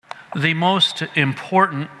The most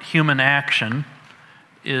important human action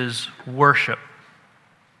is worship.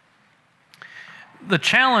 The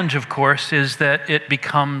challenge, of course, is that it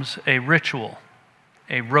becomes a ritual,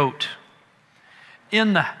 a rote.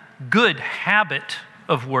 In the good habit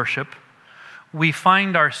of worship, we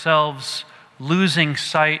find ourselves losing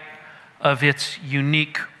sight of its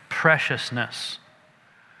unique preciousness.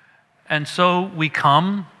 And so we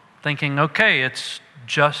come thinking, okay, it's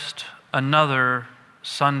just another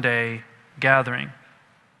Sunday gathering.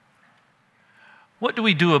 What do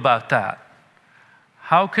we do about that?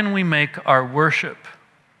 How can we make our worship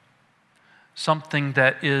something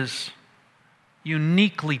that is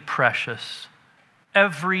uniquely precious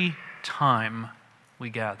every time we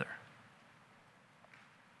gather?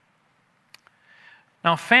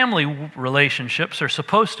 Now, family relationships are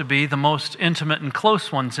supposed to be the most intimate and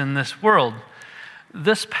close ones in this world.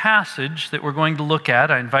 This passage that we're going to look at,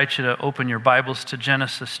 I invite you to open your Bibles to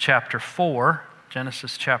Genesis chapter 4.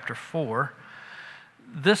 Genesis chapter 4.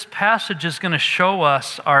 This passage is going to show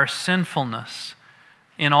us our sinfulness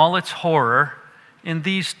in all its horror in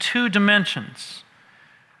these two dimensions.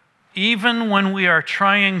 Even when we are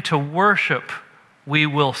trying to worship, we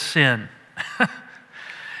will sin.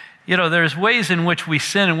 You know, there's ways in which we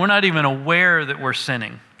sin and we're not even aware that we're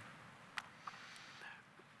sinning.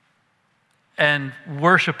 And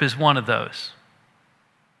worship is one of those.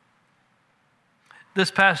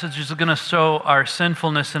 This passage is going to show our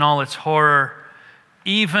sinfulness in all its horror,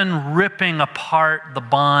 even ripping apart the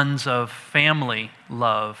bonds of family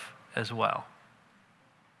love as well.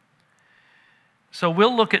 So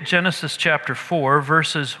we'll look at Genesis chapter 4,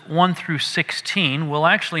 verses 1 through 16. We'll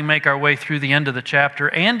actually make our way through the end of the chapter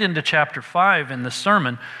and into chapter 5 in the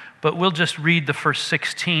sermon, but we'll just read the first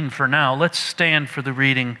 16 for now. Let's stand for the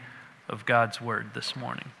reading of God's word this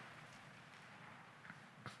morning.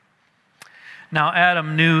 Now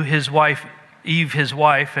Adam knew his wife, Eve his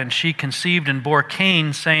wife, and she conceived and bore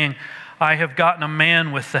Cain, saying, I have gotten a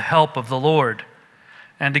man with the help of the Lord.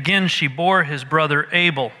 And again she bore his brother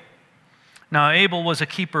Abel. Now Abel was a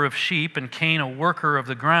keeper of sheep, and Cain a worker of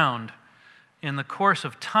the ground. In the course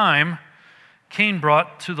of time, Cain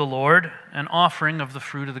brought to the Lord an offering of the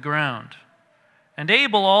fruit of the ground. And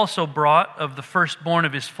Abel also brought of the firstborn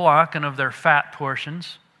of his flock and of their fat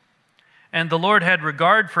portions. And the Lord had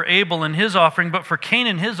regard for Abel and his offering, but for Cain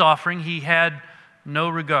and his offering he had no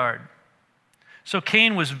regard. So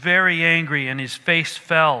Cain was very angry, and his face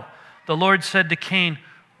fell. The Lord said to Cain,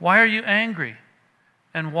 Why are you angry?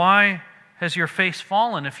 And why has your face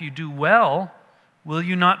fallen? If you do well, will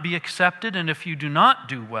you not be accepted? And if you do not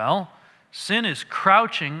do well, sin is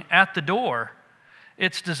crouching at the door.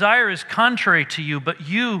 Its desire is contrary to you, but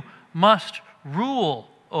you must rule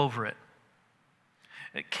over it.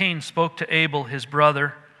 Cain spoke to Abel, his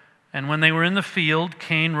brother, and when they were in the field,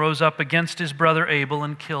 Cain rose up against his brother Abel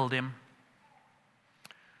and killed him.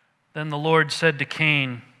 Then the Lord said to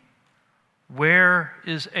Cain, Where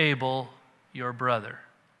is Abel, your brother?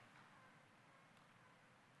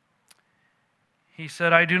 He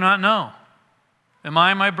said, I do not know. Am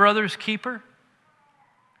I my brother's keeper?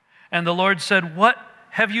 And the Lord said, What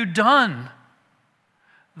have you done?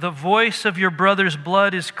 The voice of your brother's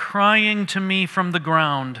blood is crying to me from the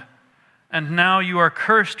ground. And now you are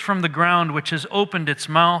cursed from the ground, which has opened its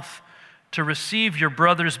mouth to receive your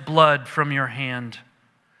brother's blood from your hand.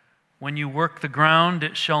 When you work the ground,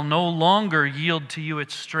 it shall no longer yield to you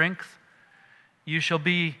its strength. You shall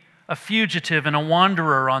be a fugitive and a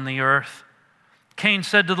wanderer on the earth. Cain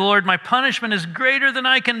said to the Lord, My punishment is greater than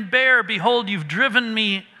I can bear. Behold, you've driven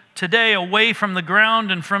me today away from the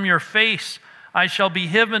ground and from your face. I shall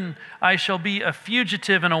be a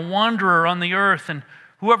fugitive and a wanderer on the earth, and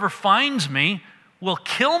whoever finds me will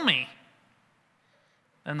kill me.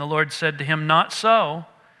 And the Lord said to him, Not so.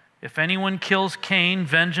 If anyone kills Cain,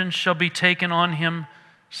 vengeance shall be taken on him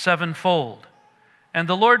sevenfold. And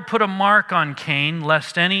the Lord put a mark on Cain,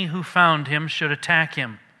 lest any who found him should attack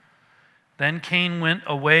him. Then Cain went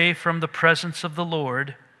away from the presence of the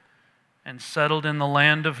Lord and settled in the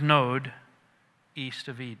land of Nod, east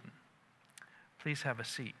of Eden. Please have a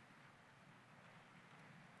seat.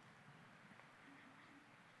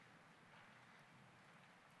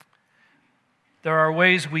 There are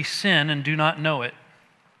ways we sin and do not know it.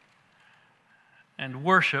 And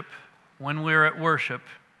worship, when we're at worship,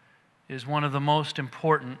 is one of the most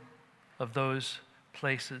important of those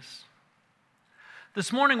places.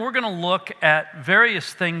 This morning we're going to look at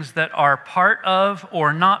various things that are part of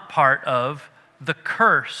or not part of the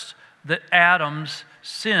curse that Adam's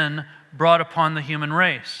sin brought upon the human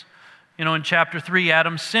race. You know, in chapter 3,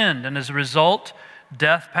 Adam sinned, and as a result,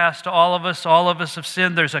 Death passed to all of us have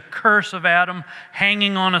sinned. There's a curse of Adam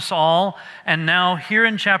hanging on us all. And now here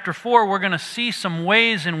in chapter 4, we're going to see some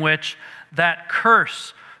ways in which that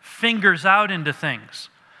curse fingers out into things.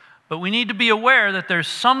 But we need to be aware that there's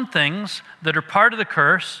some things that are part of the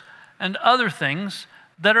curse and other things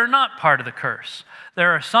that are not part of the curse.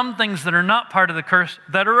 There are some things that are not part of the curse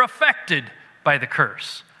that are affected by the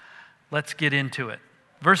curse. Let's get into it.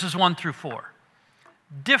 Verses 1 through 4.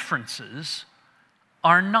 Differences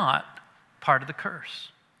are not part of the curse.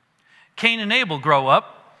 Cain and Abel grow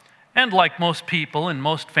up, and like most people in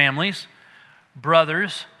most families,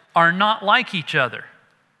 brothers are not like each other.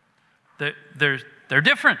 They're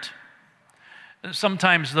different.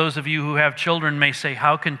 Sometimes those of you who have children may say,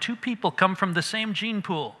 how can two people come from the same gene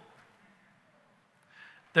pool?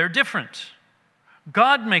 They're different.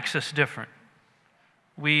 God makes us different.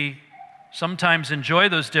 We sometimes enjoy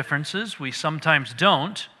those differences. We sometimes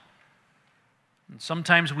don't. And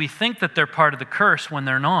sometimes we think that they're part of the curse when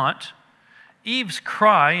they're not. Eve's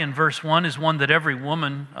cry in verse 1 is one that every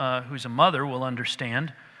woman who's a mother will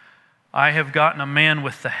understand. I have gotten a man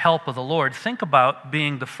with the help of the Lord. Think about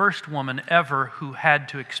being the first woman ever who had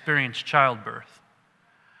to experience childbirth.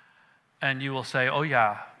 And you will say, oh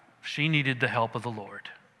yeah, she needed the help of the Lord,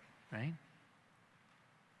 right?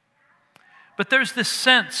 But there's this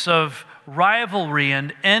sense of rivalry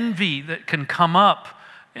and envy that can come up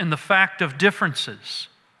in the fact of differences.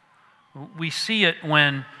 We see it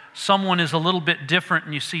when someone is a little bit different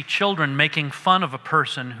and you see children making fun of a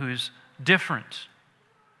person who's different.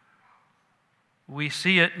 We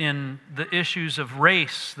see it in the issues of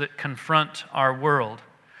race that confront our world.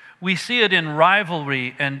 We see it in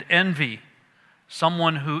rivalry and envy.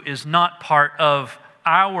 Someone who is not part of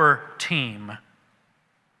our team.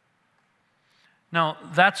 Now,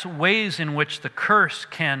 that's ways in which the curse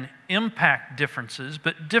can impact differences,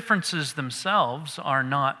 but differences themselves are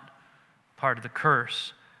not part of the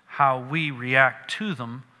curse. How we react to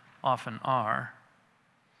them often are.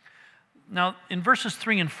 Now, in verses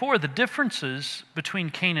 3 and 4, the differences between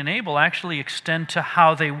Cain and Abel actually extend to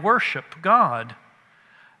how they worship God.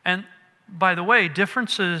 And by the way,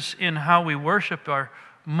 differences in how we worship are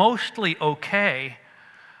mostly okay,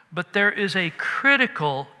 but there is a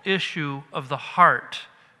critical issue of the heart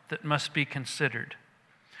that must be considered.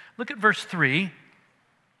 Look at verse 3.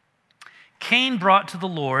 Cain brought to the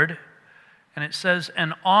Lord, and it says,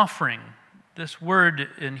 an offering. This word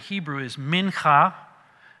in Hebrew is mincha.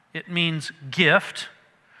 It means gift.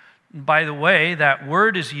 By the way, that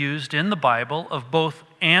word is used in the Bible of both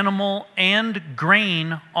animal and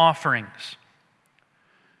grain offerings.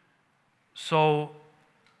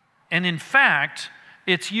 And in fact,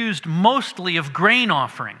 it's used mostly of grain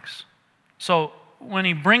offerings. So when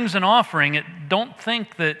he brings an offering, don't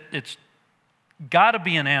think that it's got to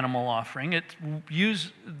be an animal offering.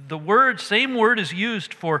 Same word is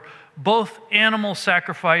used for both animal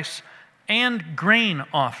sacrifice and grain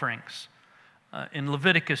offerings. In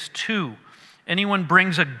Leviticus 2, anyone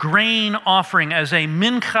brings a grain offering as a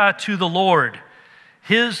mincha to the Lord.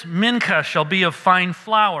 His mincha shall be of fine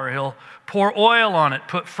flour. He'll pour oil on it,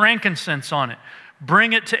 put frankincense on it,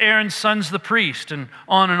 bring it to Aaron's sons, the priest, and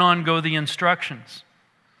on go the instructions.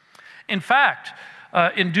 In fact,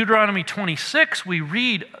 in Deuteronomy 26, we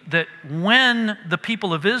read that when the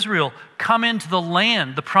people of Israel come into the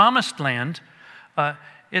land, the promised land,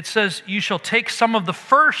 it says, you shall take some of the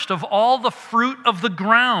first of all the fruit of the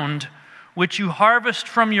ground which you harvest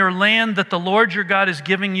from your land that the Lord your God is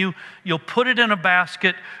giving you. You'll put it in a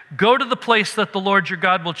basket. Go to the place that the Lord your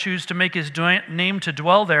God will choose to make his name to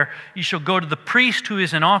dwell there. You shall go to the priest who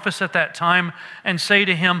is in office at that time and say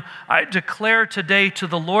to him, I declare today to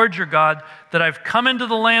the Lord your God that I've come into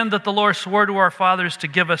the land that the Lord swore to our fathers to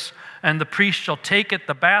give us, and the priest shall take it,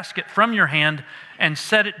 the basket, from your hand and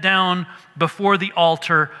set it down before the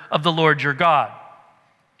altar of the Lord your God.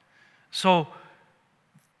 So,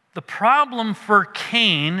 the problem for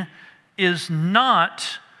Cain is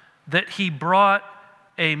not that he brought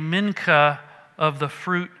a mincha of the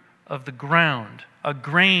fruit of the ground, a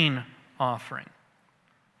grain offering.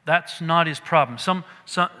 That's not his problem.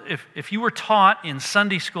 If you were taught in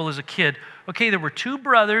Sunday school as a kid, okay, there were two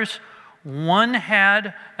brothers, one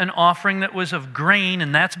had an offering that was of grain,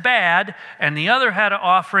 and that's bad, and the other had an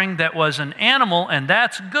offering that was an animal, and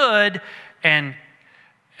that's good, and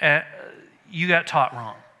you got taught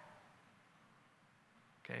wrong.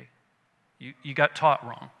 You got taught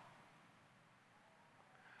wrong.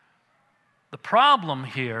 The problem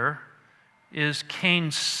here is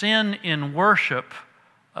Cain's sin in worship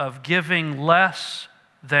of giving less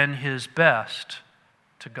than his best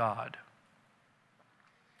to God.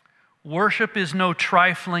 Worship is no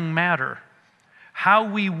trifling matter. How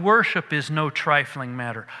we worship is no trifling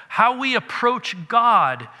matter. How we approach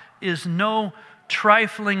God is no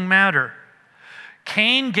trifling matter.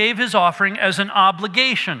 Cain gave his offering as an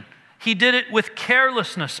obligation. He did it with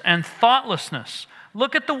carelessness and thoughtlessness.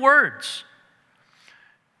 Look at the words.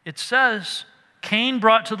 It says, Cain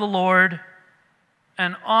brought to the Lord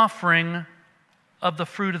an offering of the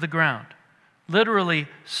fruit of the ground. Literally,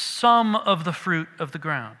 some of the fruit of the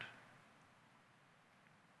ground.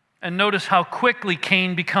 And notice how quickly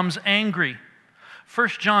Cain becomes angry. 1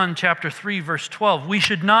 John chapter 3, verse 12. We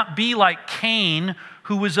should not be like Cain,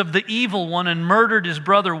 who was of the evil one and murdered his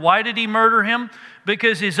brother. Why did he murder him?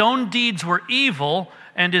 Because his own deeds were evil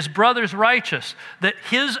and his brother's righteous. That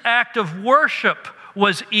his act of worship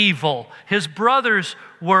was evil. His brothers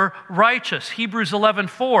were righteous. Hebrews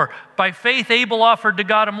 11:4. By faith Abel offered to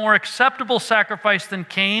God a more acceptable sacrifice than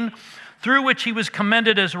Cain, through which he was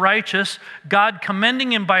commended as righteous, God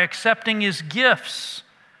commending him by accepting his gifts.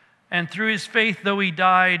 And through his faith, though he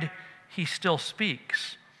died, he still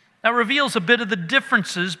speaks. That reveals a bit of the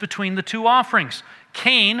differences between the two offerings.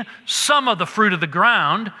 Cain, some of the fruit of the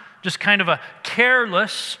ground, just kind of a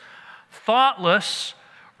careless, thoughtless,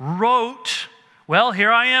 rote, well,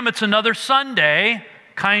 here I am, it's another Sunday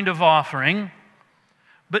kind of offering.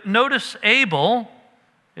 But notice Abel,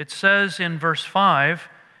 it says in verse 5,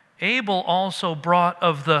 Abel also brought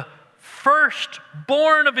of the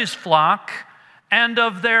firstborn of his flock and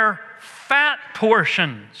of their fat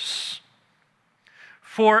portions.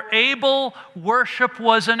 For Abel, worship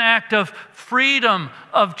was an act of freedom,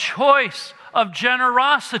 of choice, of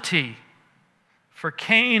generosity. For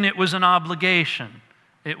Cain, it was an obligation.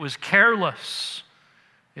 It was careless.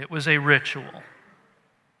 It was a ritual.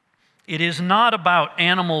 It is not about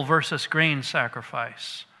animal versus grain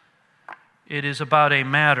sacrifice. It is about a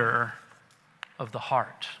matter of the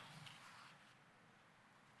heart.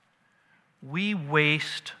 We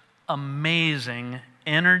waste amazing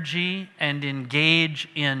energy and engage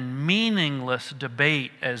in meaningless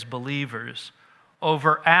debate as believers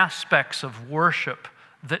over aspects of worship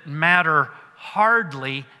that matter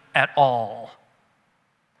hardly at all.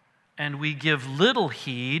 And we give little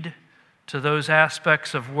heed to those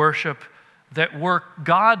aspects of worship that were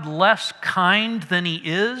God less kind than He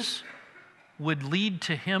is, would lead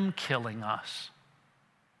to Him killing us.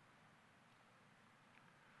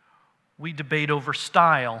 We debate over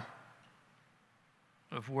style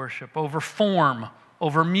of worship, over form,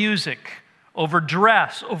 over music, over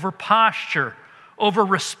dress, over posture, over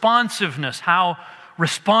responsiveness, how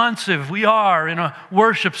responsive we are in a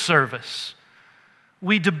worship service.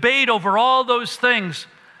 We debate over all those things.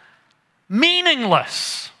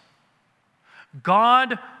 Meaningless.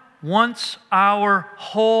 God wants our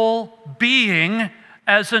whole being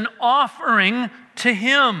as an offering to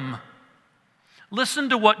Him. Listen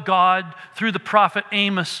to what God, through the prophet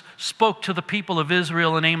Amos, spoke to the people of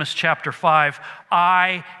Israel in Amos chapter 5.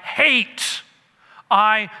 I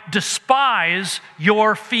despise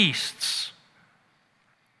your feasts.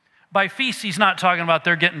 By feasts, he's not talking about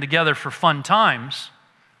they're getting together for fun times,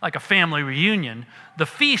 like a family reunion. The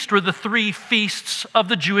feast were the 3 feasts of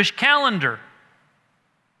the Jewish calendar.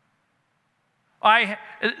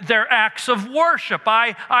 They're acts of worship.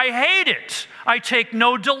 I hate it. I take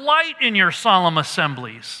no delight in your solemn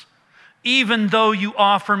assemblies, even though you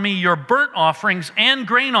offer me your burnt offerings and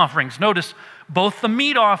grain offerings. Notice, both the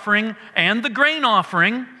meat offering and the grain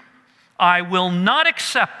offering, I will not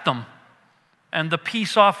accept them. And the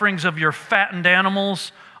peace offerings of your fattened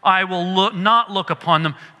animals, I will not look upon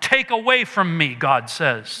them. Take away from me, God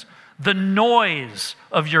says, the noise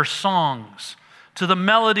of your songs. To the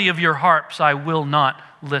melody of your harps I will not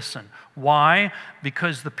listen. Why?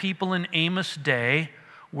 Because the people in Amos' day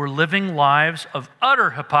were living lives of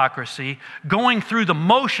utter hypocrisy, going through the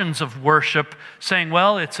motions of worship, saying,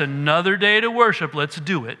 well, it's another day to worship, let's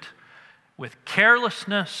do it, with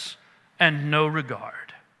carelessness and no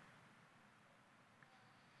regard.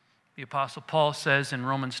 The Apostle Paul says in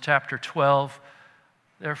Romans chapter 12,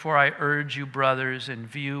 therefore I urge you, brothers, in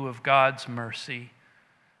view of God's mercy,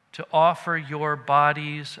 to offer your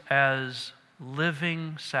bodies as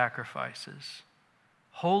living sacrifices,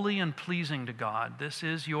 holy and pleasing to God. This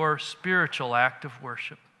is your spiritual act of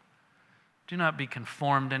worship. Do not be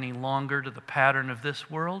conformed any longer to the pattern of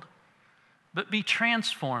this world, but be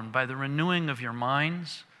transformed by the renewing of your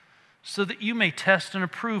minds, so that you may test and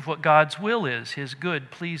approve what God's will is, His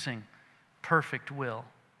good, pleasing, perfect will.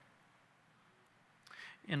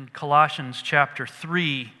 In Colossians chapter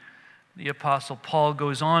 3, the Apostle Paul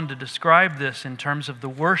goes on to describe this in terms of the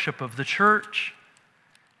worship of the church.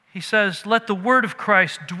 He says, let the word of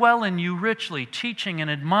Christ dwell in you richly, teaching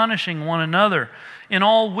and admonishing one another in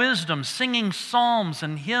all wisdom, singing psalms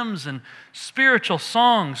and hymns and spiritual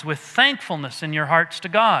songs with thankfulness in your hearts to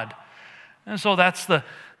God. And so that's the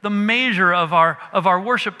measure of our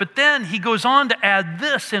worship. But then he goes on to add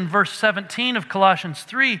this in verse 17 of Colossians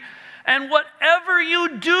 3, and whatever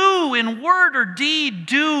you do in word or deed,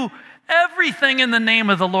 do everything in the name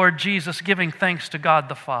of the Lord Jesus, giving thanks to God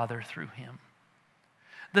the Father through him.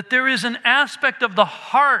 That there is an aspect of the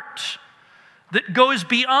heart that goes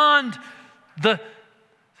beyond the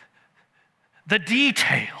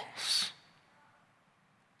details,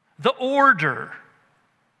 the order.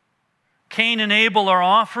 Cain and Abel are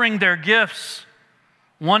offering their gifts.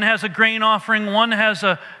 One has a grain offering, one has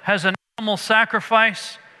an animal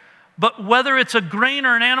sacrifice. But whether it's a grain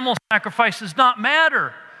or an animal sacrifice does not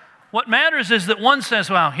matter. What matters is that one says,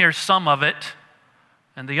 well, here's some of it.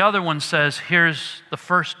 And the other one says, here's the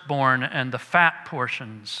firstborn and the fat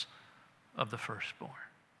portions of the firstborn.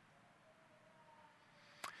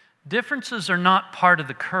 Differences are not part of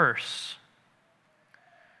the curse.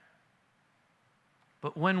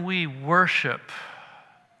 But when we worship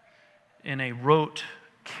in a rote,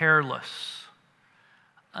 careless,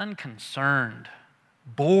 unconcerned,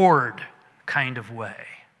 bored kind of way,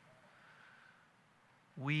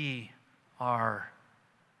 we are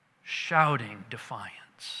shouting defiance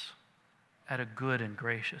at a good and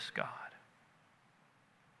gracious God.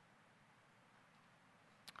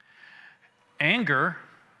 Anger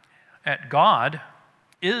at God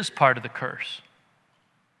is part of the curse.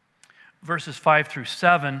 Verses 5 through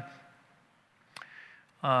 7,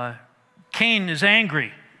 Cain is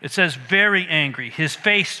angry. It says very angry. His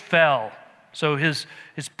face fell. So his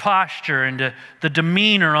posture and the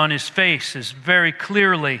demeanor on his face is very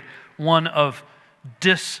clearly one of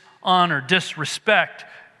dishonor, disrespect,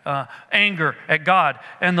 anger at God.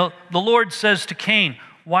 And the Lord says to Cain,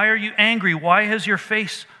 why are you angry? Why has your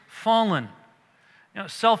face fallen? You know,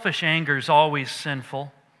 selfish anger is always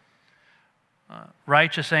sinful.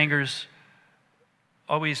 Righteous anger is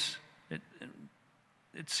always,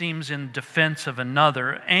 it seems, in defense of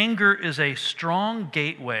another. Anger is a strong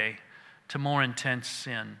gateway to more intense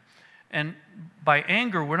sin. And by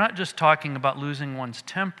anger, we're not just talking about losing one's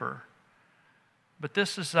temper, but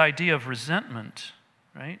this is the idea of resentment,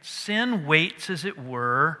 right? Sin waits, as it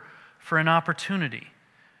were, for an opportunity.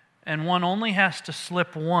 And one only has to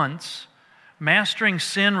slip once. Mastering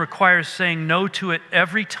sin requires saying no to it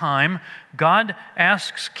every time. God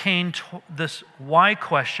asks Cain this why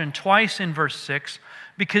question twice in verse 6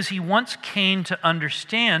 because he wants Cain to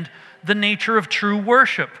understand the nature of true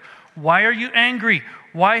worship. Why are you angry?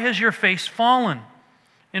 Why has your face fallen?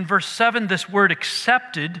 In verse 7, this word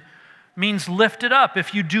accepted means lifted up.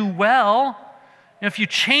 If you do well, if you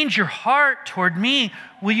change your heart toward me,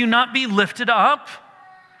 will you not be lifted up?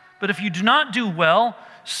 But if you do not do well,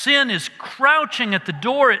 sin is crouching at the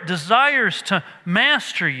door. It desires to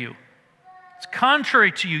master you. It's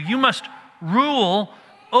contrary to you. You must rule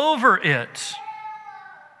over it.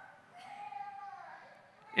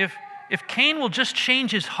 If Cain will just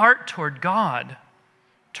change his heart toward God,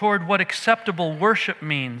 toward what acceptable worship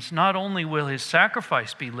means, not only will his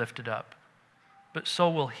sacrifice be lifted up, but so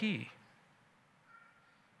will he.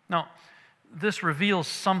 Now, this reveals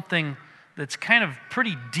something that's kind of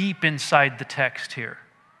pretty deep inside the text here.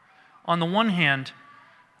 On the one hand,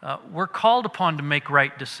 we're called upon to make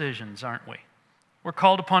right decisions, aren't we? We're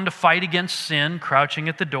called upon to fight against sin, crouching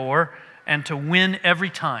at the door, and to win every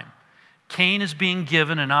time. Cain is being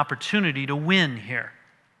given an opportunity to win here.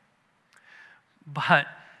 But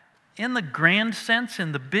in the grand sense,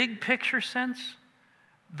 in the big picture sense,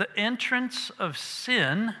 the entrance of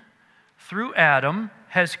sin through Adam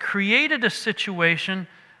has created a situation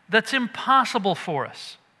that's impossible for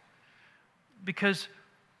us. Because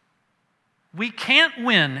we can't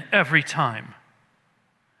win every time.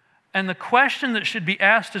 And the question that should be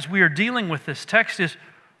asked as we are dealing with this text is,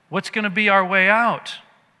 what's going to be our way out?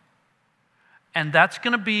 And that's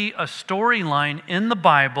going to be a storyline in the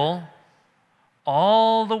Bible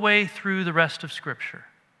all the way through the rest of Scripture.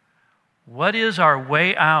 What is our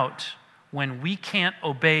way out when we can't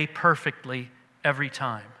obey perfectly every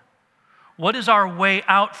time? What is our way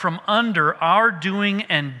out from under our doing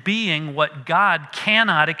and being what God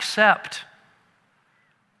cannot accept?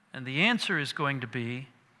 And the answer is going to be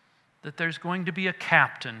that there's going to be a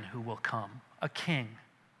captain who will come, a king.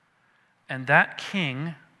 And that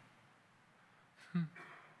king,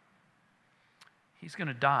 he's going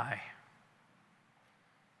to die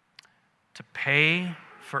to pay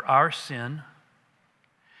for our sin,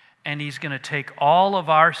 and he's going to take all of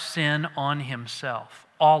our sin on himself,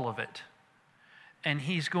 all of it. and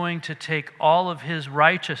he's going to take all of his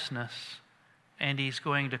righteousness and he's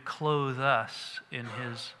going to clothe us in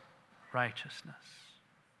his righteousness.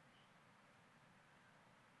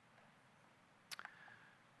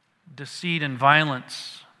 Deceit and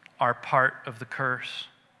violence are part of the curse.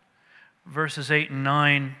 Verses 8 and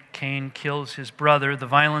 9, Cain kills his brother. The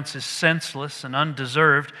violence is senseless and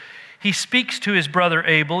undeserved. He speaks to his brother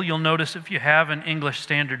Abel. You'll notice if you have an English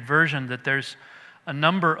Standard Version that there's a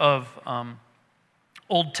number of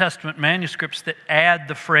Old Testament manuscripts that add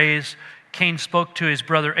the phrase, Cain spoke to his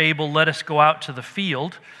brother Abel, let us go out to the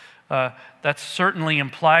field. That's certainly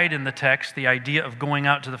implied in the text, the idea of going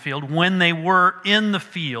out to the field. When they were in the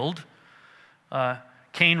field,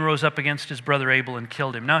 Cain rose up against his brother Abel and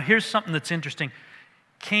killed him. Now here's something that's interesting.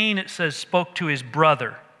 Cain, it says, spoke to his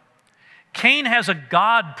brother. Cain has a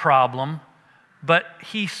God problem, but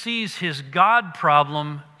he sees his God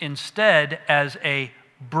problem instead as a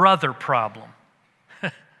brother problem.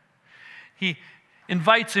 He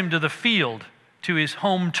invites him to the field, to his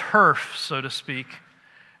home turf, so to speak,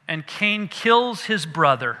 and Cain kills his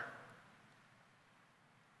brother.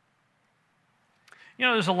 You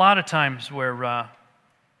know, there's a lot of times where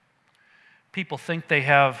people think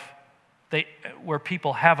where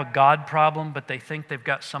people have a God problem, but they think they've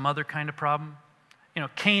got some other kind of problem. You know,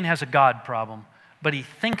 Cain has a God problem, but he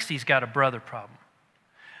thinks he's got a brother problem.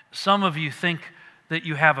 Some of you think that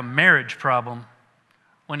you have a marriage problem,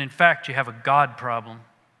 when in fact you have a God problem.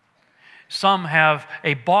 Some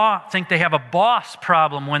think they have a boss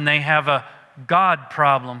problem when they have a God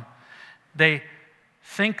problem. They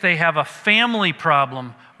think they have a family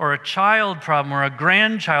problem or a child problem or a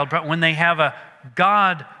grandchild problem when they have a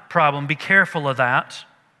God problem. Be careful of that.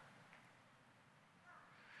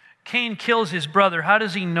 Cain kills his brother. How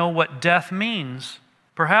does he know what death means?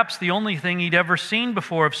 Perhaps the only thing he'd ever seen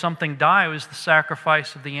before of something die was the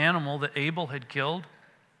sacrifice of the animal that Abel had killed.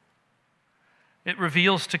 It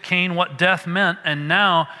reveals to Cain what death meant, and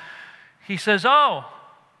now he says, oh,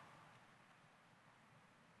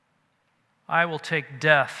 I will take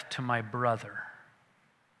death to my brother.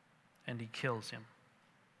 And he kills him.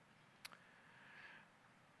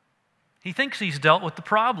 He thinks he's dealt with the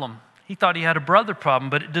problem. He thought he had a brother problem,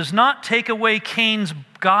 but it does not take away Cain's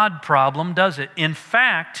God problem, does it? In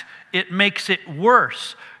fact, it makes it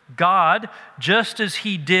worse. God, just as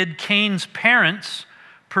he did Cain's parents,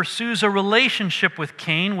 pursues a relationship with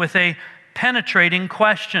Cain with a penetrating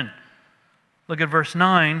question. Look at verse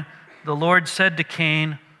 9. The Lord said to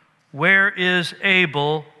Cain, where is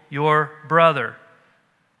Abel, your brother?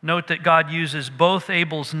 Note that God uses both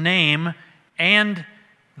Abel's name and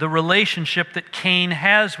the relationship that Cain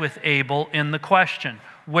has with Abel in the question.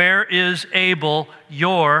 Where is Abel,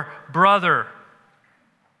 your brother?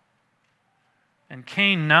 And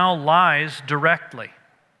Cain now lies directly.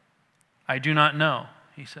 I do not know,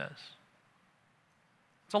 he says.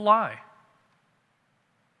 It's a lie.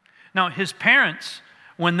 Now, his parents,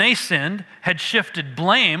 when they sinned, had shifted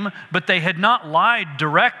blame, but they had not lied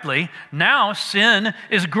directly. Now sin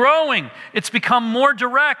is growing. It's become more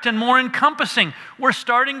direct and more encompassing. We're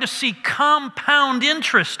starting to see compound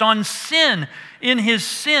interest on sin in his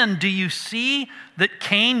sin. Do you see that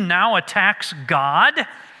Cain now attacks God?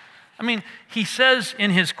 I mean, he says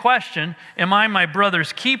in his question, am I my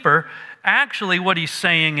brother's keeper? Actually, what he's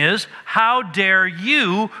saying is, how dare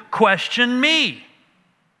you question me?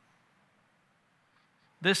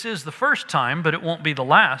 This is the first time, but it won't be the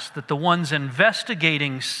last, that the ones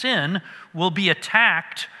investigating sin will be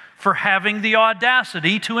attacked for having the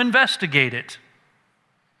audacity to investigate it.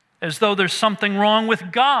 As though there's something wrong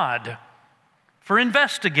with God for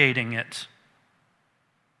investigating it.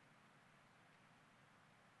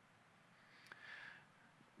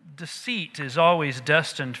 Deceit is always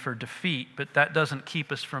destined for defeat, but that doesn't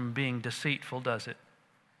keep us from being deceitful, does it?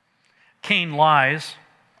 Cain lies,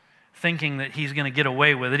 thinking that he's going to get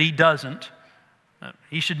away with it. He doesn't.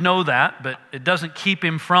 He should know that, but it doesn't keep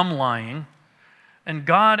him from lying. And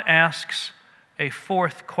God asks a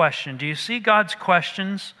fourth question. Do you see God's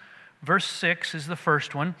questions? Verse 6 is the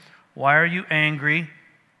first one. Why are you angry?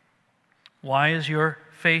 Why is your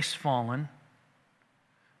face fallen?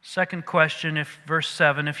 Second question, verse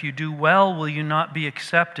 7, if you do well, will you not be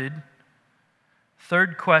accepted?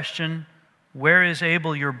 Third question, where is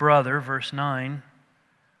Abel your brother? Verse 9.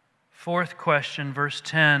 Fourth question, verse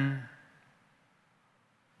 10,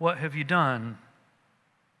 what have you done?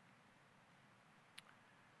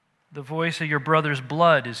 The voice of your brother's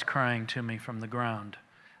blood is crying to me from the ground.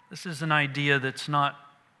 This is an idea that's not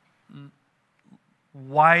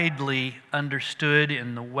widely understood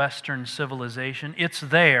in the Western civilization. It's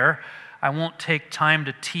there. I won't take time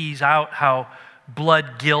to tease out how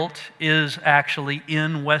blood guilt is actually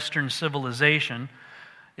in Western civilization.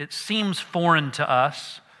 It seems foreign to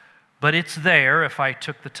us, but it's there if I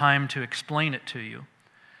took the time to explain it to you.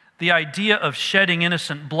 The idea of shedding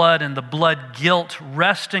innocent blood and the blood guilt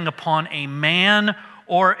resting upon a man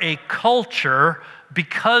or a culture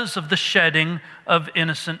because of the shedding of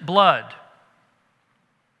innocent blood.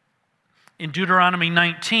 In Deuteronomy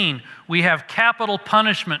 19, we have capital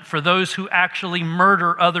punishment for those who actually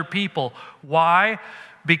murder other people. Why?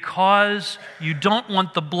 Because you don't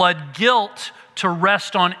want the blood guilt to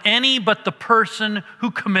rest on any but the person who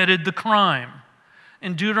committed the crime.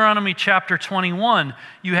 In Deuteronomy chapter 21,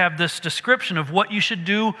 you have this description of what you should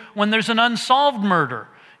do when there's an unsolved murder.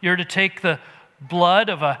 You're to take the blood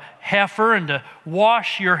of a heifer and to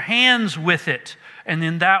wash your hands with it. And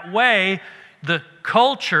in that way, the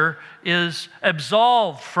culture is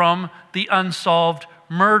absolved from the unsolved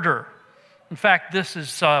murder. In fact, this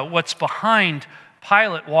is what's behind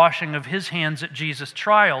Pilate washing of his hands at Jesus'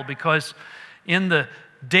 trial, because in the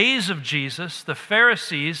days of Jesus, the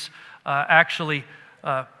Pharisees actually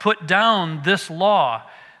put down this law.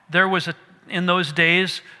 There was in those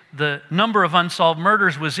days, the number of unsolved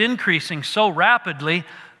murders was increasing so rapidly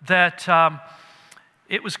that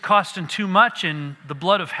it was costing too much in the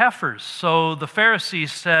blood of heifers. So the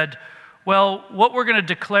Pharisees said, well, what we're going to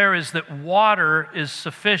declare is that water is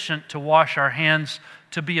sufficient to wash our hands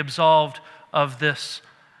to be absolved of this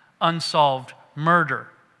unsolved murder.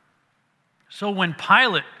 So when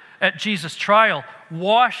Pilate, at Jesus' trial,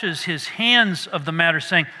 washes his hands of the matter,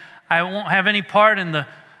 saying, I won't have any part in the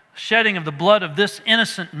shedding of the blood of this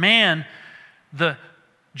innocent man, the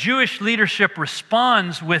Jewish leadership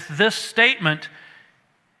responds with this statement.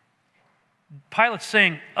 Pilate's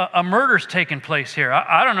saying, a murder's taken place here.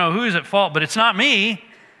 I don't know who's at fault, but it's not me.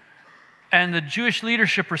 And the Jewish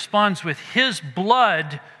leadership responds with, his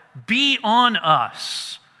blood be on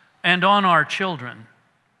us and on our children.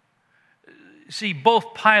 See,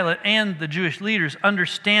 both Pilate and the Jewish leaders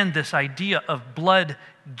understand this idea of blood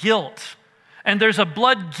guilt. And there's a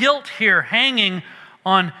blood guilt here hanging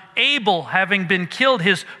on Abel having been killed.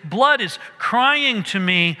 His blood is crying to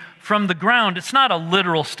me from the ground. It's not a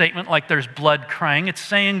literal statement like there's blood crying. It's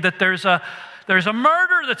saying that there's a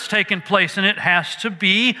murder that's taken place and it has to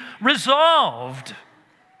be resolved.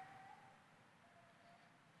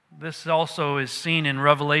 This also is seen in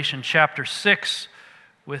Revelation chapter 6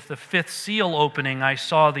 with the fifth seal opening. I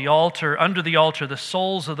saw under the altar, the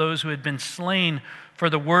souls of those who had been slain for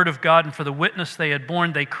the word of God and for the witness they had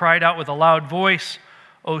borne. They cried out with a loud voice,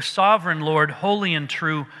 O sovereign Lord, holy and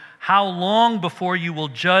true, how long before you will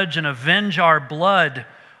judge and avenge our blood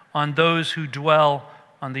on those who dwell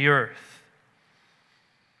on the earth?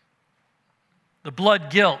 The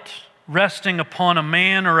blood guilt resting upon a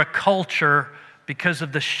man or a culture because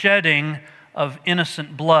of the shedding of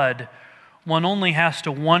innocent blood. One only has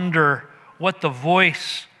to wonder what the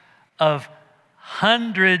voice of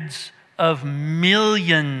hundreds of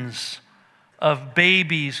millions of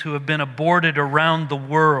babies who have been aborted around the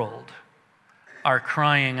world are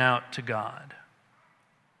crying out to God.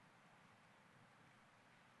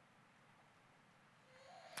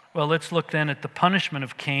 Well, let's look then at the punishment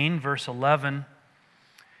of Cain, verse 11.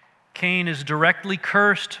 Cain is directly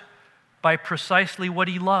cursed by precisely what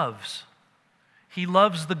he loves. He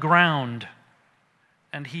loves the ground,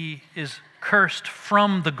 and he is cursed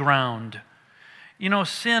from the ground. You know,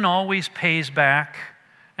 sin always pays back,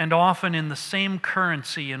 and often in the same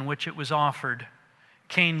currency in which it was offered.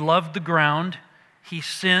 Cain loved the ground. He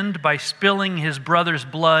sinned by spilling his brother's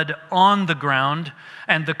blood on the ground,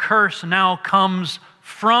 and the curse now comes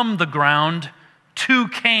from the ground to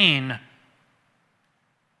Cain.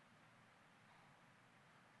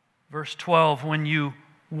 Verse 12, when you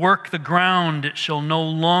work the ground, it shall no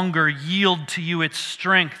longer yield to you its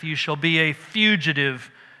strength. You shall be a fugitive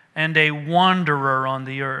and a wanderer on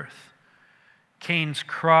the earth. Cain's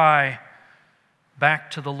cry back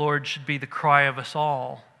to the Lord should be the cry of us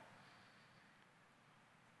all.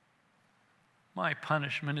 My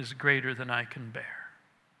punishment is greater than I can bear.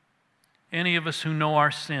 Any of us who know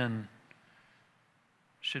our sin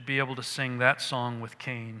should be able to sing that song with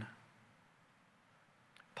Cain.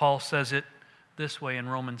 Paul says it this way in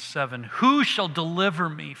Romans 7, who shall deliver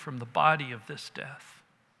me from the body of this death?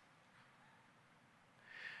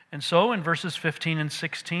 And so in verses 15 and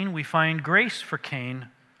 16, we find grace for Cain,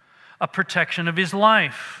 a protection of his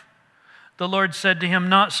life. The Lord said to him,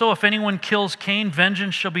 not so, if anyone kills Cain,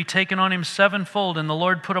 vengeance shall be taken on him sevenfold. And the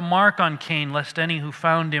Lord put a mark on Cain, lest any who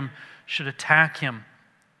found him should attack him.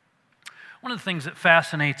 One of the things that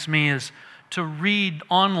fascinates me is to read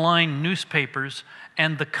online newspapers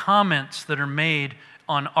and the comments that are made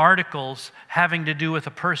on articles having to do with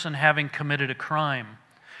a person having committed a crime.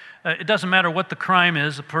 It doesn't matter what the crime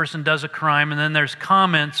is, a person does a crime, and then there's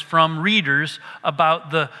comments from readers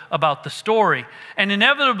about the story. And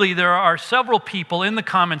inevitably, there are several people in the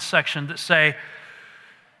comments section that say,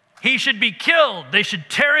 he should be killed, they should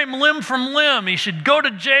tear him limb from limb, he should go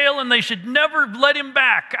to jail, and they should never let him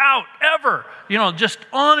back out, ever. Just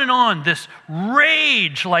on and on, this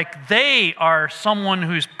rage like they are someone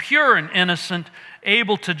who's pure and innocent,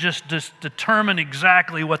 able to just determine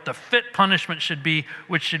exactly what the fit punishment should be,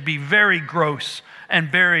 which should be very gross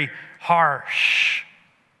and very harsh.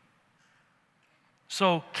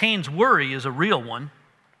 So Cain's worry is a real one.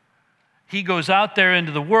 He goes out there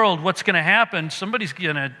into the world, what's going to happen? Somebody's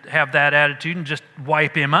going to have that attitude and just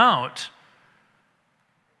wipe him out.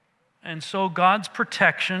 And so God's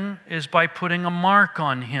protection is by putting a mark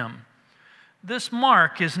on him. This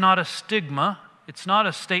mark is not a stigma. It's not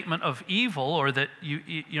a statement of evil or that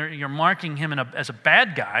you're marking him as a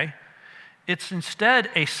bad guy. It's instead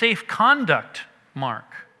a safe conduct mark.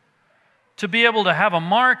 To be able to have a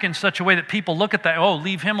mark in such a way that people look at that, oh,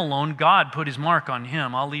 leave him alone. God put his mark on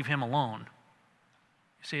him. I'll leave him alone.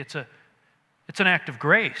 You see, it's an act of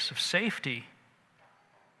grace, of safety.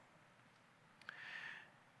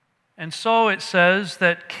 And so it says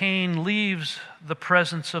that Cain leaves the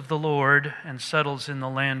presence of the Lord and settles in the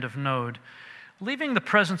land of Nod. Leaving the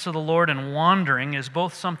presence of the Lord and wandering is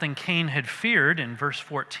both something Cain had feared in verse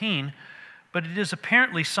 14, but it is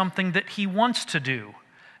apparently something that he wants to do.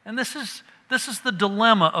 And this is the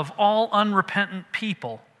dilemma of all unrepentant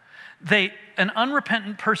people. An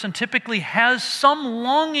unrepentant person typically has some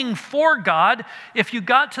longing for God. If you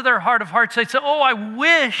got to their heart of hearts, they'd say, oh, I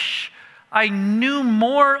wish I knew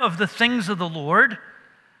more of the things of the Lord,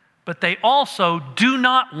 but they also do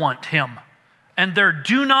not want him. And their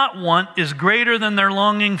do not want is greater than their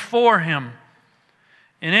longing for him.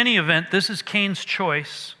 In any event, this is Cain's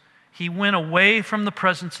choice. He went away from the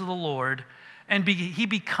presence of the Lord, and he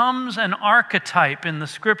becomes an archetype in the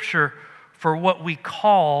Scripture for what we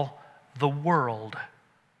call the world.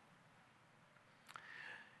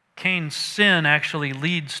 Cain's sin actually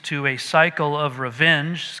leads to a cycle of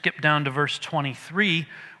revenge. Skip down to verse 23.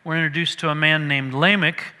 We're introduced to a man named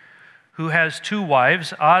Lamech, who has two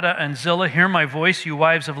wives, Adah and Zillah. Hear my voice, you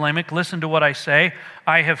wives of Lamech. Listen to what I say.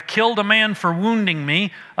 I have killed a man for wounding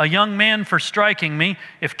me, a young man for striking me.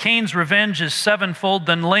 If Cain's revenge is sevenfold,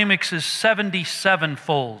 then Lamech's is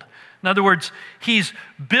 77-fold. In other words, he's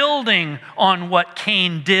building on what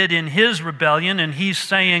Cain did in his rebellion, and he's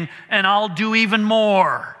saying, and I'll do even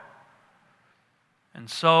more. And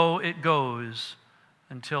so it goes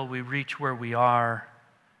until we reach where we are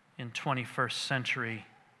in 21st century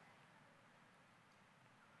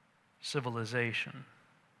civilization.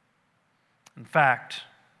 In fact,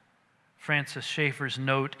 Francis Schaeffer's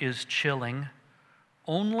note is chilling.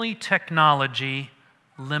 Only technology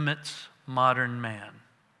limits modern man.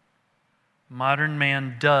 Modern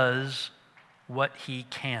man does what he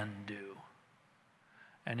can do.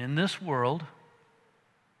 And in this world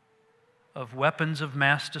of weapons of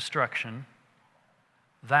mass destruction,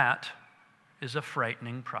 that is a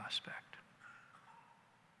frightening prospect.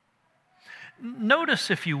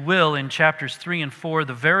 Notice, if you will, in chapters 3 and 4,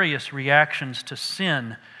 the various reactions to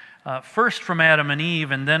sin, first from Adam and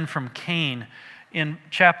Eve and then from Cain. In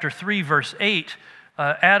chapter 3, verse 8,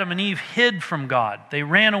 Adam and Eve hid from God. They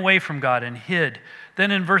ran away from God and hid.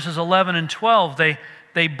 Then in verses 11 and 12,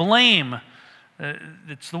 they blame.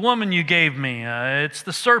 It's the woman you gave me. It's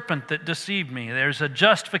the serpent that deceived me. There's a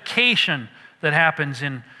justification that happens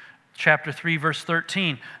in chapter 3, verse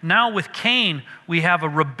 13. Now with Cain, we have a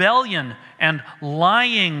rebellion and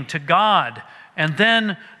lying to God. And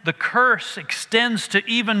then the curse extends to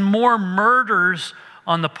even more murders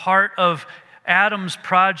on the part of Adam's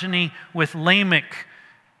progeny, with Lamech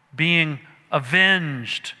being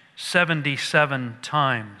avenged 77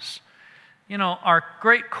 times. You know, our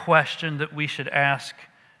great question that we should ask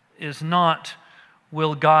is not,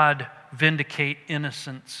 will God vindicate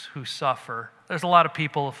innocents who suffer? There's a lot of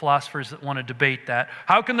people, philosophers, that want to debate that.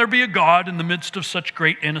 How can there be a God in the midst of such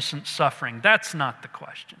great innocent suffering? That's not the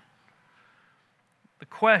question. The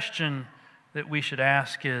question that we should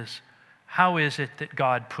ask is, how is it that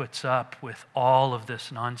God puts up with all of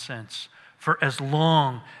this nonsense for as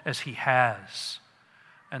long as he has?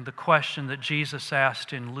 And the question that Jesus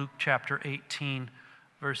asked in Luke chapter 18,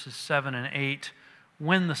 verses 7 and 8,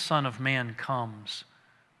 when the Son of Man comes,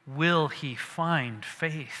 will he find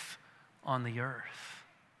faith on the earth?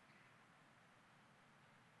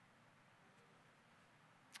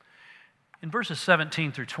 In verses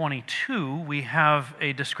 17 through 22, we have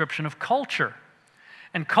a description of culture.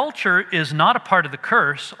 And culture is not a part of the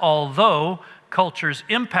curse, although culture is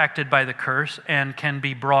impacted by the curse and can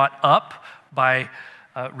be brought up by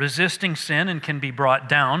resisting sin and can be brought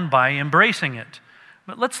down by embracing it.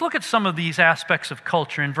 But let's look at some of these aspects of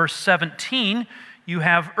culture. In verse 17, you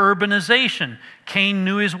have urbanization. Cain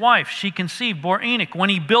knew his wife. She conceived, bore Enoch. When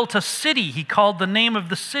he built a city, he called the name of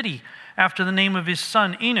the city after the name of his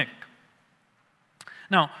son, Enoch.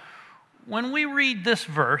 Now, when we read this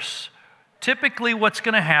verse, typically what's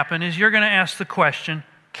going to happen is you're going to ask the question,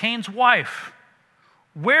 Cain's wife,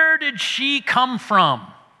 where did she come from?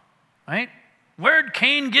 Right? Where did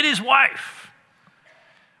Cain get his wife?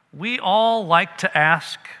 We all like to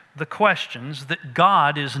ask the questions that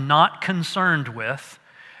God is not concerned with,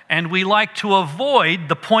 and we like to avoid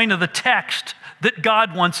the point of the text that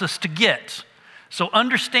God wants us to get. So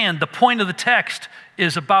understand, the point of the text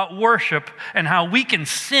is about worship and how we can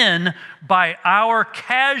sin by our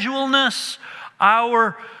casualness,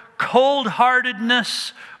 our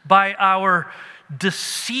cold-heartedness, by our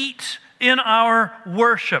deceit in our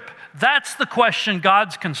worship. That's the question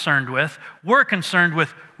God's concerned with. We're concerned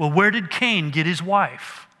with, well, where did Cain get his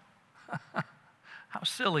wife? How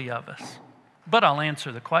silly of us. But I'll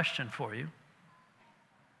answer the question for you.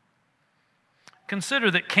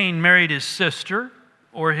 Consider that Cain married his sister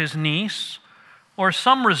or his niece or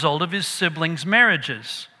some result of his siblings'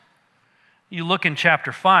 marriages. You look in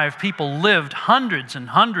chapter 5, people lived hundreds and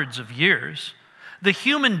hundreds of years. The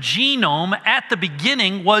human genome at the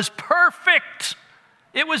beginning was perfect.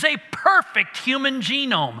 It was a perfect human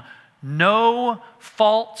genome. No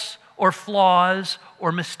faults or flaws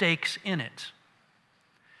or mistakes in it.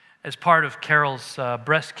 As part of Carol's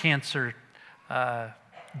breast cancer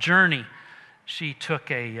journey, she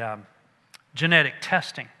took a genetic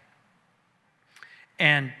testing.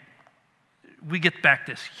 And we get back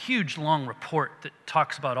this huge long report that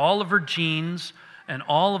talks about all of her genes and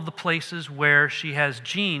all of the places where she has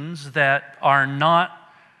genes that are not,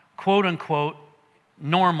 quote unquote,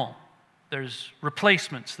 normal. There's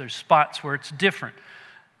replacements, there's spots where it's different.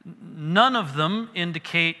 None of them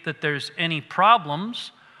indicate that there's any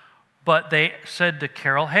problems, but they said to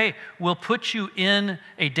Carol, hey, we'll put you in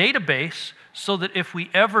a database so that if we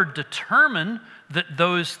ever determine that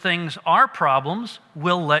those things are problems,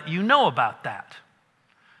 we'll let you know about that.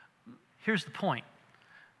 Here's the point.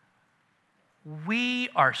 We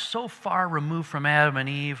are so far removed from Adam and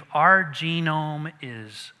Eve, our genome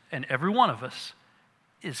is, and every one of us,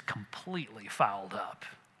 is completely fouled up,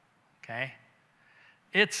 okay?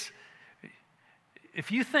 If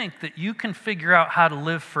you think that you can figure out how to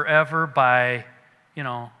live forever by,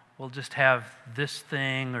 we'll just have this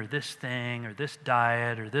thing or this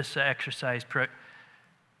diet or this exercise,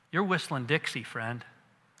 you're whistling Dixie, friend.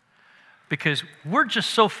 Because we're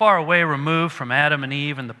just so far away removed from Adam and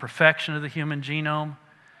Eve and the perfection of the human genome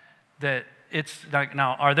that it's like,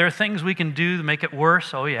 now, are there things we can do to make it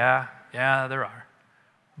worse? Oh, yeah, there are.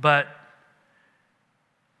 But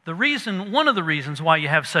one of the reasons why you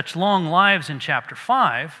have such long lives in chapter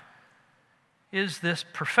 5 is this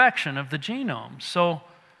perfection of the genome. So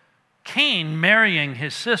Cain marrying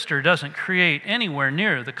his sister doesn't create anywhere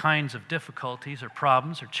near the kinds of difficulties or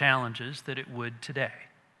problems or challenges that it would today,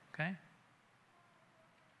 okay?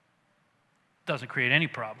 Doesn't create any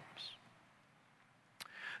problems.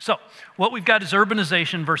 So what we've got is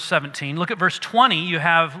urbanization, verse 17. Look at verse 20. You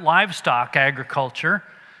have livestock agriculture.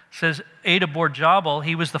 It says, Adabor-jabal,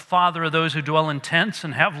 he was the father of those who dwell in tents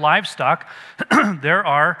and have livestock. There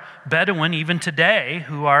are Bedouin even today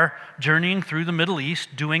who are journeying through the Middle East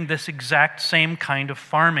doing this exact same kind of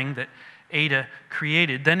farming that Ada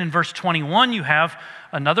created. Then in verse 21, you have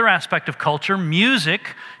another aspect of culture,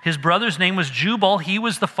 music. His brother's name was Jubal. He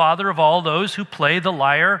was the father of all those who play the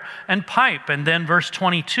lyre and pipe. And then verse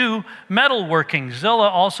 22, metalworking. Zillah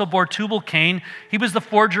also bore Tubal-Cain. He was the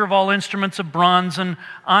forger of all instruments of bronze and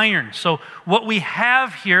iron. So what we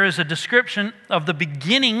have here is a description of the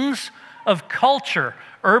beginnings of culture,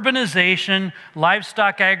 urbanization,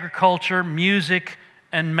 livestock agriculture, music,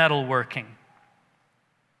 and metalworking.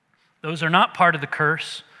 Those are not part of the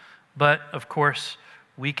curse, but of course,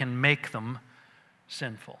 we can make them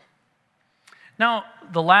sinful. Now,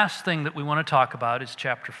 the last thing that we want to talk about is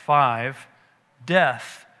chapter 5.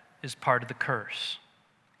 Death is part of the curse.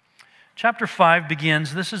 Chapter 5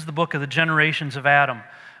 begins, this is the book of the generations of Adam.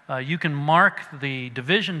 You can mark the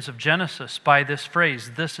divisions of Genesis by this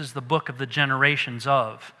phrase, this is the book of the generations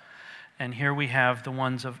of. And here we have the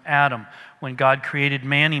ones of Adam. When God created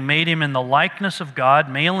man, he made him in the likeness of God,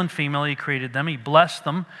 male and female, he created them. He blessed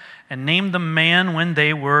them and named them man when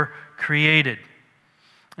they were created.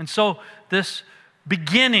 And so this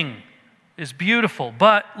beginning is beautiful,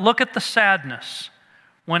 but look at the sadness.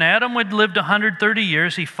 When Adam had lived 130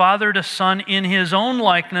 years, he fathered a son in his own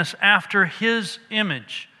likeness after his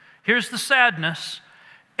image. Here's the sadness.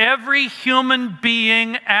 Every human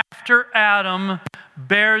being after Adam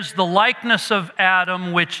bears the likeness of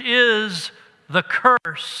Adam, which is the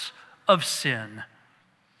curse of sin.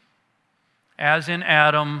 As in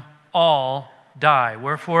Adam, all die.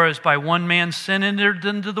 Wherefore, as by one man sin entered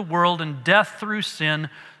into the world, and death through sin,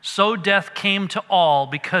 so death came to all,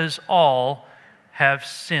 because all have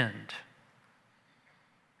sinned.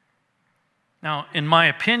 Now, in my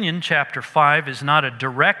opinion, chapter 5 is not a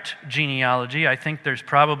direct genealogy. I think there's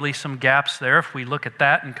probably some gaps there if we look at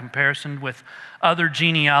that in comparison with other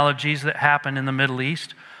genealogies that happen in the Middle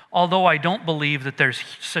East. Although I don't believe that there's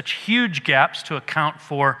such huge gaps to account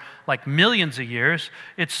for like millions of years,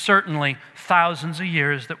 it's certainly thousands of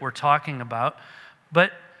years that we're talking about.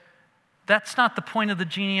 But that's not the point of the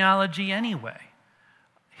genealogy anyway.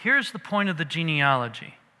 Here's the point of the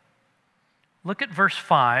genealogy. Look at verse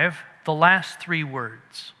 5, the last three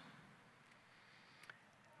words.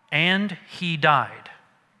 And he died.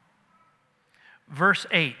 Verse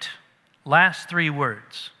 8, last three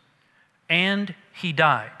words. And he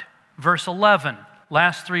died. Verse 11,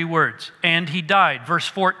 last three words. And he died. Verse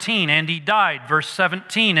 14, and he died. Verse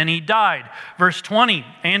 17, and he died. Verse 20,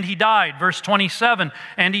 and he died. Verse 27,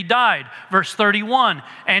 and he died. Verse 31,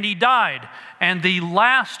 and he died. And the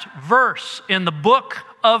last verse in the book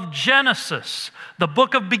of Genesis, the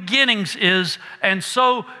book of beginnings, is, and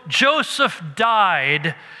so Joseph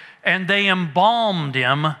died, and they embalmed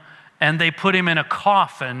him, and they put him in a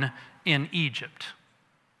coffin in Egypt.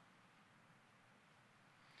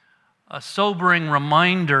 A sobering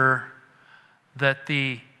reminder that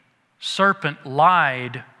the serpent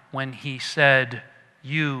lied when he said,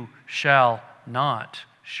 "You shall not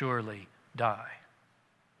surely die."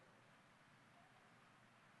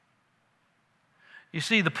 You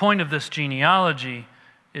see, the point of this genealogy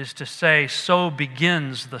is to say, so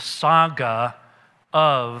begins the saga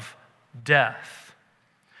of death.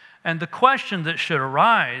 And the question that should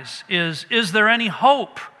arise is there any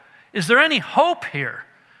hope? Is there any hope here?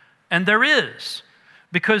 And there is,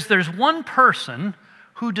 because there's one person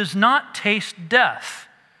who does not taste death,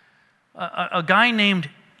 a guy named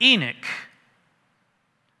Enoch.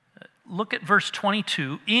 Look at verse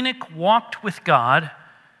 22. Enoch walked with God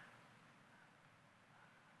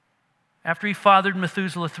after he fathered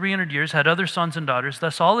Methuselah 300 years, had other sons and daughters.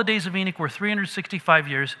 Thus all the days of Enoch were 365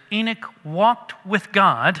 years. Enoch walked with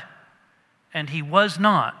God, and he was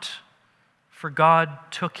not, for God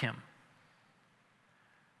took him.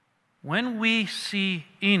 When we see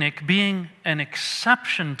Enoch being an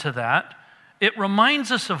exception to that, it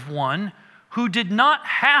reminds us of one who did not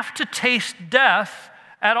have to taste death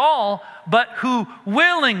at all, but who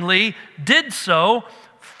willingly did so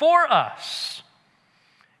for us.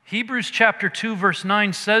 Hebrews chapter 2, verse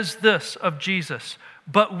 9 says this of Jesus,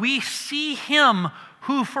 "But we see him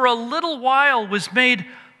who for a little while was made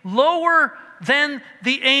lower than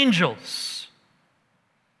the angels,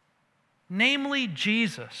 namely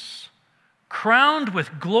Jesus, crowned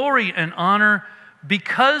with glory and honor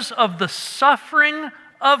because of the suffering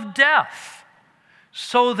of death,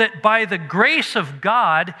 so that by the grace of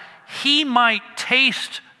God he might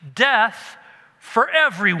taste death for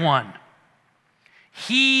everyone.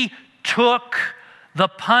 He took the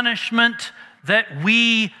punishment that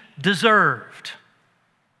we deserved."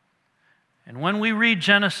 And when we read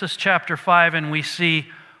Genesis chapter 5 and we see,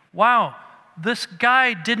 wow, this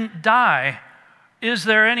guy didn't die, is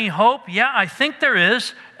there any hope? Yeah, I think there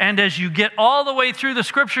is. And as you get all the way through the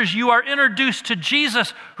scriptures, you are introduced to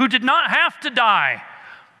Jesus, who did not have to die,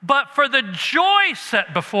 but for the joy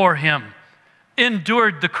set before him,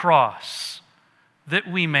 endured the cross, that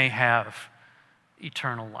we may have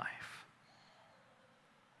eternal life.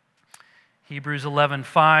 Hebrews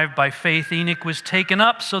 11:5, "By faith Enoch was taken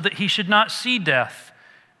up so that he should not see death,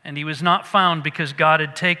 and he was not found because God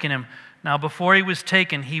had taken him. Now before he was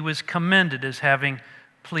taken, he was commended as having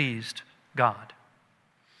pleased God."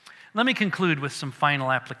 Let me conclude with some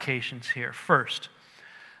final applications here. First,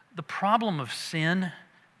 the problem of sin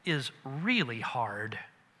is really hard.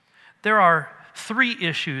 There are three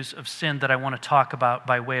issues of sin that I want to talk about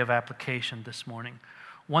by way of application this morning.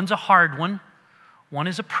 One's a hard one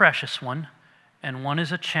is a precious one, and one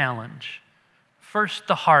is a challenge. First,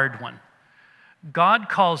 the hard one. God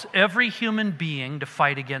calls every human being to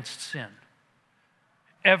fight against sin.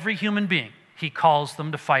 Every human being, he calls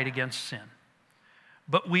them to fight against sin.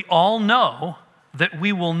 But we all know that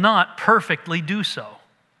we will not perfectly do so.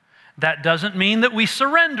 That doesn't mean that we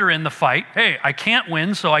surrender in the fight. Hey, I can't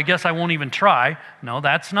win, so I guess I won't even try. No,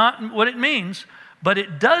 that's not what it means. but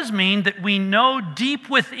it does mean that we know deep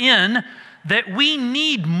within that we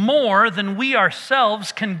need more than we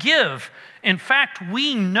ourselves can give. In fact,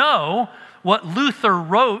 we know what Luther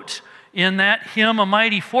wrote in that hymn, A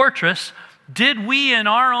Mighty Fortress. Did we in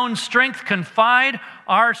our own strength confide,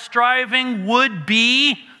 our striving would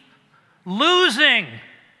be losing.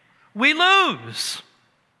 We lose.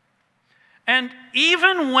 And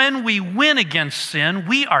even when we win against sin,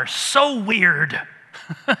 we are so weird.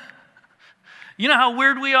 You know how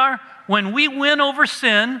weird we are? When we win over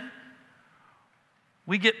sin,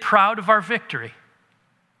 we get proud of our victory.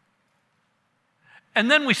 And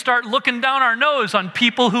then we start looking down our nose on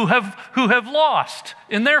people who have lost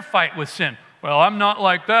in their fight with sin. Well, I'm not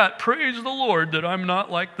like that. Praise the Lord that I'm not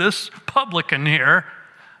like this publican here,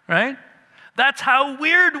 right? That's how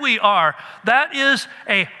weird we are. That is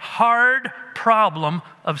a hard problem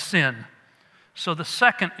of sin. So the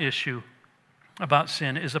second issue about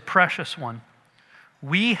sin is a precious one.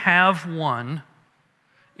 We have one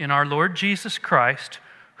in our Lord Jesus Christ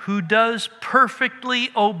who does perfectly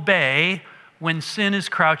obey when sin is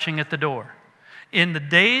crouching at the door. In the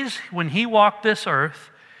days when he walked this earth,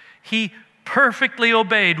 he perfectly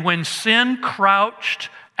obeyed. When sin crouched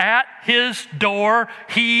at his door,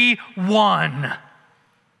 he won.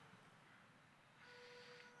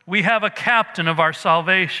 We have a captain of our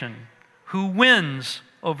salvation who wins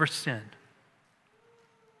over sin.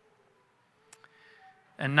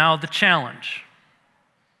 And now the challenge.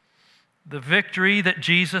 The victory that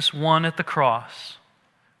Jesus won at the cross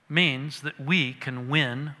means that we can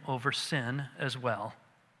win over sin as well.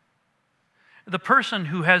 The person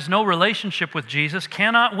who has no relationship with Jesus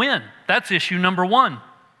cannot win. That's issue number one.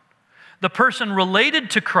 The person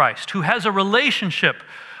related to Christ, who has a relationship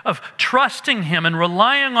of trusting him and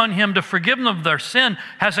relying on him to forgive them of their sin,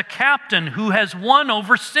 has a captain who has won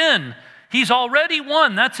over sin. He's already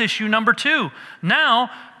won. That's issue number two.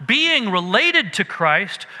 Now, being related to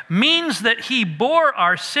Christ means that he bore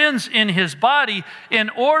our sins in his body in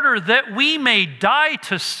order that we may die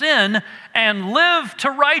to sin and live to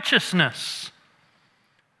righteousness.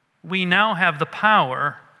 We now have the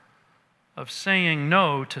power of saying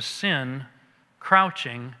no to sin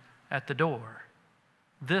crouching at the door.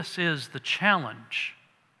 This is the challenge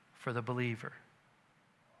for the believer.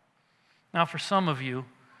 Now, for some of you,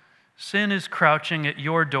 sin is crouching at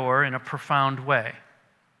your door in a profound way.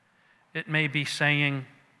 It may be saying,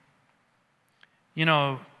 you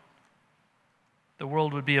know, the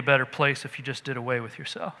world would be a better place if you just did away with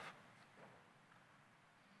yourself.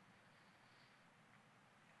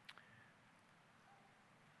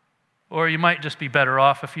 Or you might just be better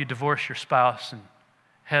off if you divorce your spouse and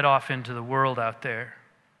head off into the world out there.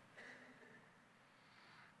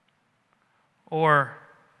 Or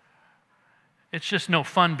it's just no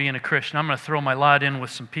fun being a Christian. I'm going to throw my lot in with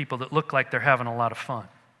some people that look like they're having a lot of fun.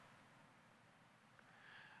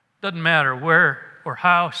 Doesn't matter where or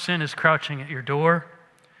how sin is crouching at your door.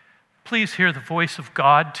 Please hear the voice of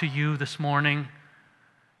God to you this morning.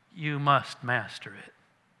 You must master it.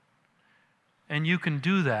 And you can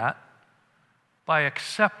do that by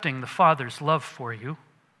accepting the Father's love for you,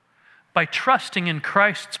 by trusting in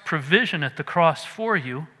Christ's provision at the cross for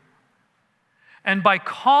you, and by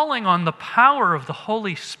calling on the power of the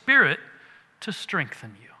Holy Spirit to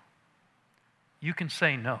strengthen you. You can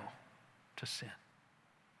say no to sin.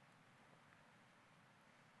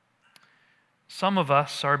 Some of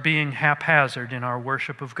us are being haphazard in our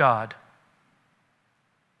worship of God.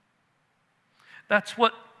 That's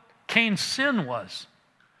what Cain's sin was.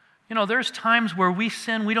 You know, there's times where we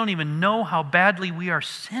sin, we don't even know how badly we are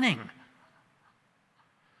sinning.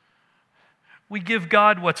 We give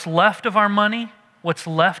God what's left of our money, what's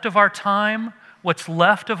left of our time, what's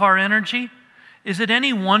left of our energy. Is it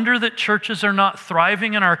any wonder that churches are not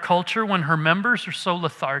thriving in our culture when her members are so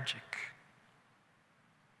lethargic?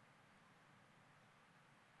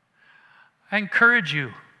 I encourage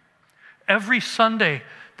you, every Sunday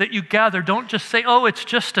that you gather, don't just say, oh, it's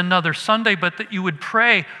just another Sunday, but that you would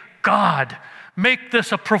pray, God, make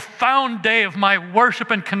this a profound day of my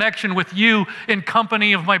worship and connection with you in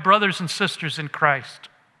company of my brothers and sisters in Christ.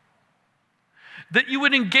 That you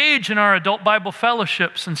would engage in our adult Bible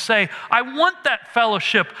fellowships and say, I want that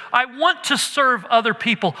fellowship. I want to serve other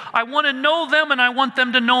people. I want to know them and I want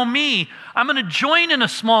them to know me. I'm going to join in a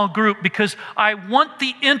small group because I want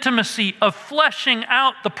the intimacy of fleshing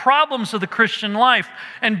out the problems of the Christian life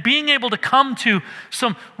and being able to come to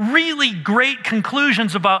some really great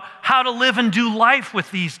conclusions about how to live and do life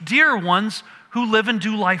with these dear ones who live and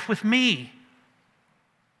do life with me.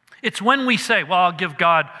 It's when we say, well, I'll give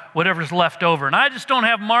God whatever's left over, and I just don't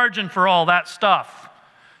have margin for all that stuff.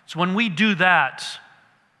 It's when we do that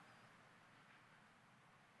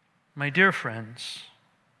My dear friends,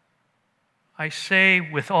 I say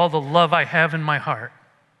with all the love I have in my heart,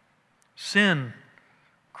 sin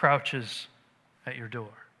crouches at your door.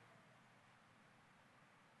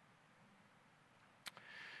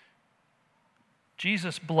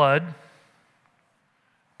 Jesus' blood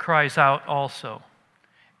cries out also.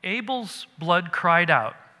 Abel's blood cried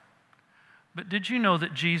out. But did you know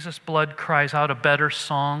that Jesus' blood cries out a better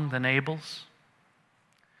song than Abel's?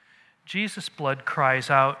 Jesus' blood cries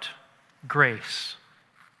out grace.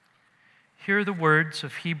 Hear the words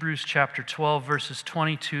of Hebrews chapter 12, verses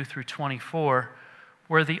 22 through 24,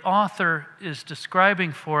 where the author is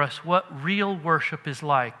describing for us what real worship is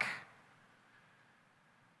like.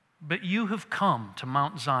 But you have come to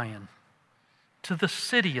Mount Zion, to the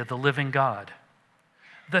city of the living God,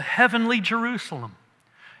 the heavenly Jerusalem.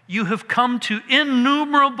 You have come to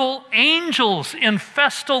innumerable angels in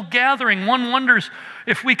festal gathering. One wonders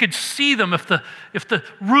if we could see them, if the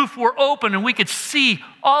roof were open and we could see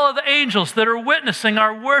all of the angels that are witnessing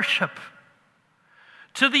our worship.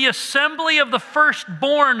 To the assembly of the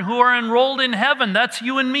firstborn who are enrolled in heaven. That's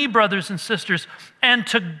you and me, brothers and sisters. And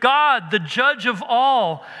to God, the judge of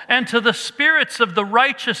all, and to the spirits of the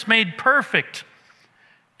righteous made perfect.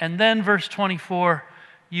 And then verse 24,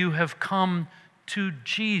 you have come to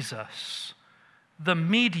Jesus, the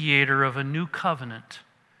mediator of a new covenant,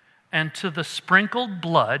 and to the sprinkled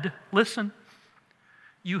blood. Listen,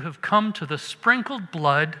 you have come to the sprinkled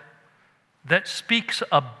blood that speaks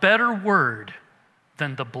a better word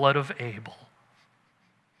than the blood of Abel.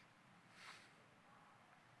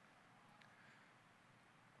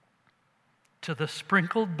 To the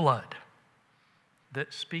sprinkled blood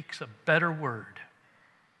that speaks a better word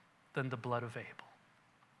than the blood of Abel.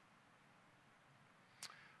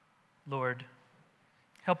 Lord,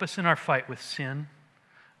 help us in our fight with sin,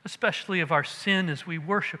 especially of our sin as we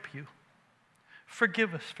worship you.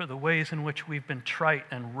 Forgive us for the ways in which we've been trite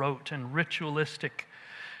and rote and ritualistic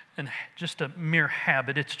and just a mere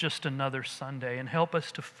habit. It's just another Sunday. And help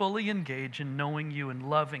us to fully engage in knowing you and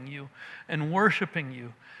loving you and worshiping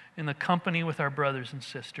you in the company with our brothers and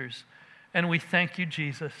sisters. And we thank you,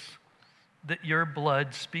 Jesus, that your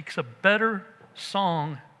blood speaks a better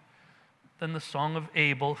song than the song of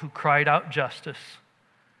Abel who cried out justice.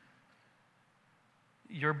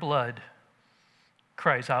 Your blood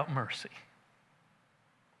cries out mercy.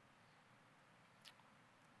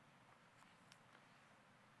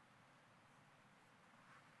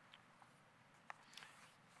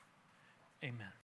 Amen.